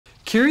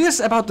Curious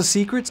about the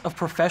secrets of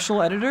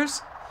professional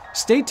editors?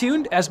 Stay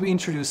tuned as we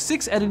introduce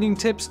 6 editing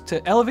tips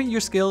to elevate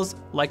your skills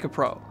like a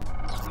pro.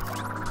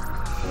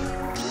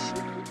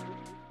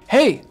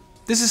 Hey,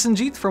 this is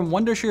Sanjeet from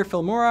Wondershare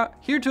Filmora,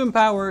 here to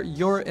empower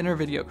your inner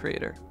video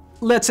creator.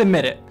 Let's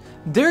admit it,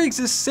 there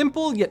exist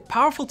simple yet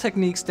powerful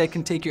techniques that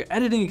can take your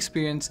editing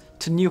experience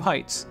to new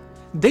heights.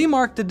 They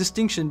mark the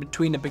distinction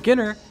between a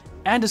beginner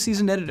and a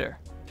seasoned editor.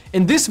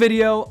 In this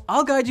video,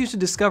 I'll guide you to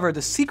discover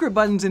the secret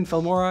buttons in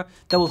Filmora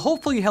that will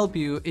hopefully help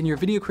you in your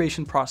video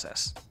creation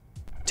process.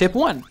 Tip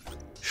 1.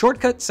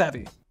 Shortcut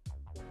savvy.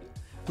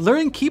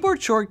 Learning keyboard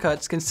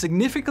shortcuts can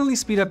significantly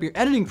speed up your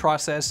editing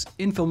process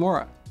in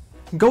Filmora.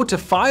 Go to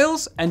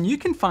Files and you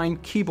can find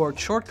Keyboard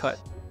Shortcut.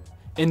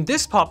 In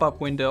this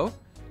pop-up window,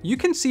 you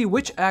can see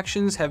which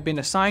actions have been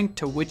assigned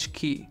to which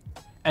key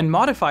and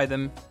modify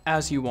them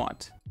as you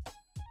want.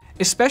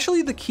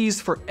 Especially the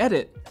keys for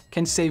Edit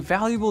can save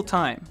valuable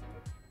time.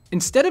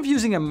 Instead of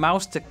using a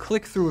mouse to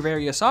click through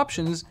various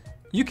options,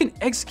 you can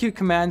execute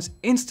commands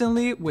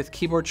instantly with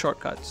keyboard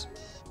shortcuts.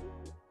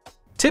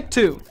 Tip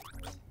 2.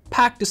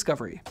 Pack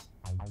discovery.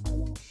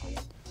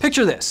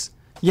 Picture this.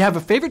 You have a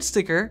favorite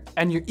sticker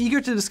and you're eager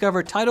to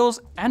discover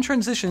titles and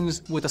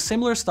transitions with a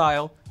similar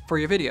style for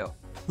your video.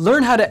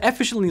 Learn how to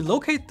efficiently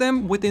locate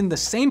them within the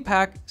same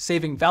pack,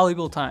 saving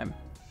valuable time.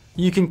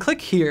 You can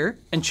click here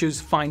and choose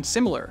Find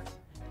Similar.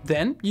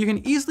 Then you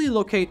can easily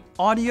locate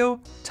audio,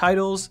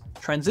 titles,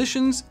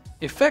 transitions,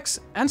 effects,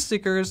 and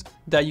stickers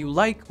that you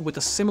like with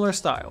a similar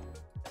style.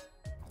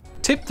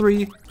 Tip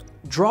 3.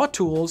 Draw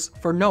tools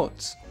for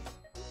notes.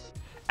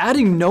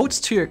 Adding notes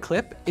to your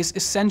clip is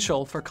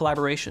essential for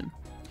collaboration.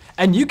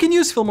 And you can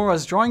use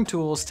Filmora's drawing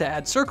tools to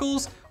add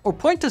circles or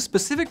point to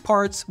specific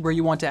parts where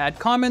you want to add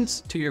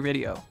comments to your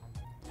video.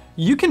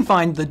 You can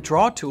find the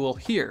Draw tool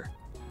here.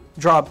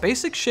 Draw a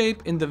basic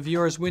shape in the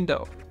viewer's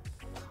window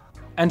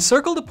and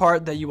circle the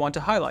part that you want to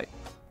highlight.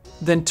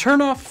 Then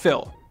turn off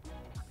Fill.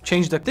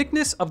 Change the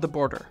thickness of the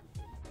border.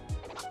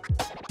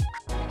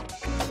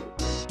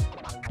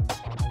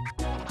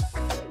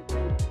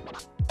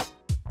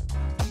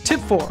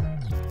 Tip 4.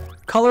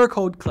 Color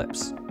code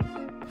clips.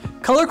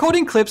 Color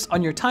coding clips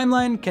on your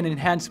timeline can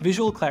enhance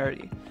visual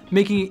clarity,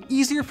 making it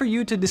easier for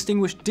you to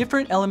distinguish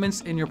different elements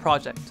in your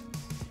project.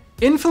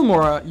 In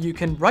Filmora, you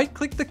can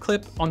right-click the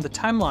clip on the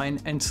timeline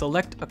and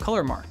select a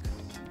color mark.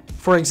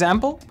 For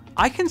example,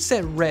 I can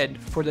set red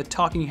for the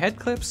talking head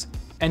clips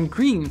and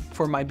green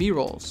for my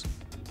B-rolls.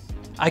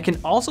 I can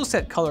also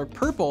set color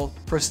purple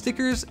for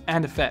stickers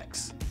and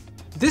effects.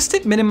 This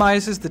tip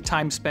minimizes the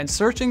time spent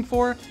searching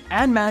for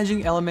and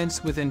managing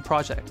elements within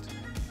project.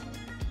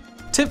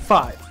 Tip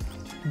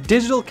 5.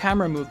 Digital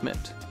camera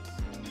movement.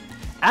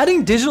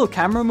 Adding digital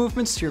camera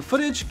movements to your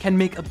footage can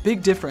make a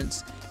big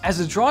difference, as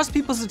it draws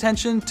people's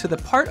attention to the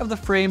part of the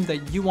frame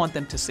that you want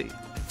them to see.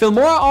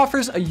 Filmora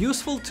offers a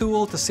useful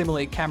tool to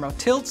simulate camera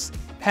tilts,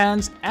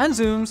 pans, and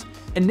zooms,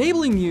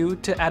 enabling you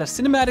to add a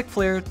cinematic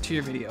flair to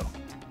your video.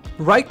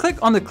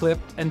 Right-click on the clip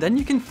and then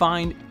you can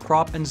find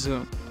Crop and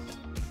Zoom.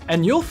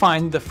 And you'll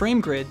find the frame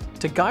grid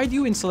to guide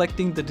you in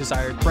selecting the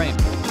desired frame.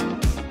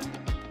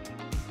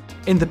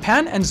 In the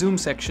Pan and Zoom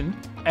section,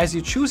 as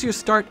you choose your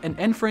start and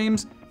end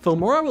frames,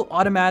 Filmora will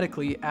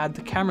automatically add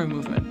the camera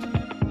movement.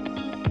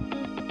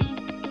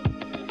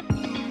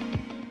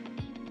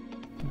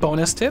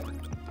 Bonus tip: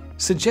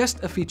 suggest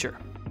a feature.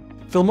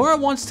 Filmora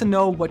wants to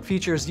know what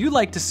features you'd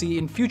like to see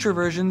in future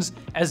versions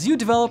as you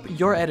develop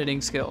your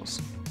editing skills.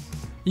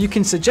 You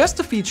can suggest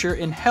a feature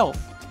in Help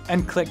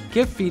and click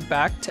Give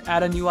Feedback to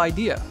add a new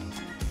idea.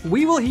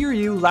 We will hear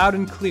you loud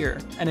and clear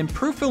and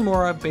improve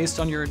Filmora based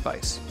on your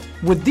advice.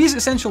 With these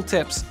essential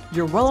tips,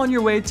 you're well on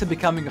your way to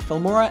becoming a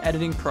Filmora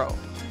editing pro.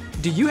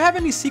 Do you have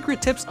any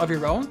secret tips of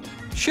your own?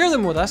 Share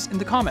them with us in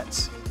the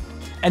comments.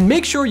 And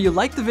make sure you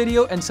like the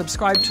video and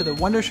subscribe to the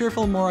Wondershare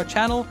Filmora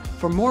channel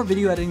for more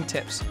video editing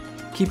tips.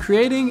 Keep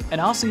creating,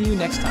 and I'll see you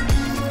next time.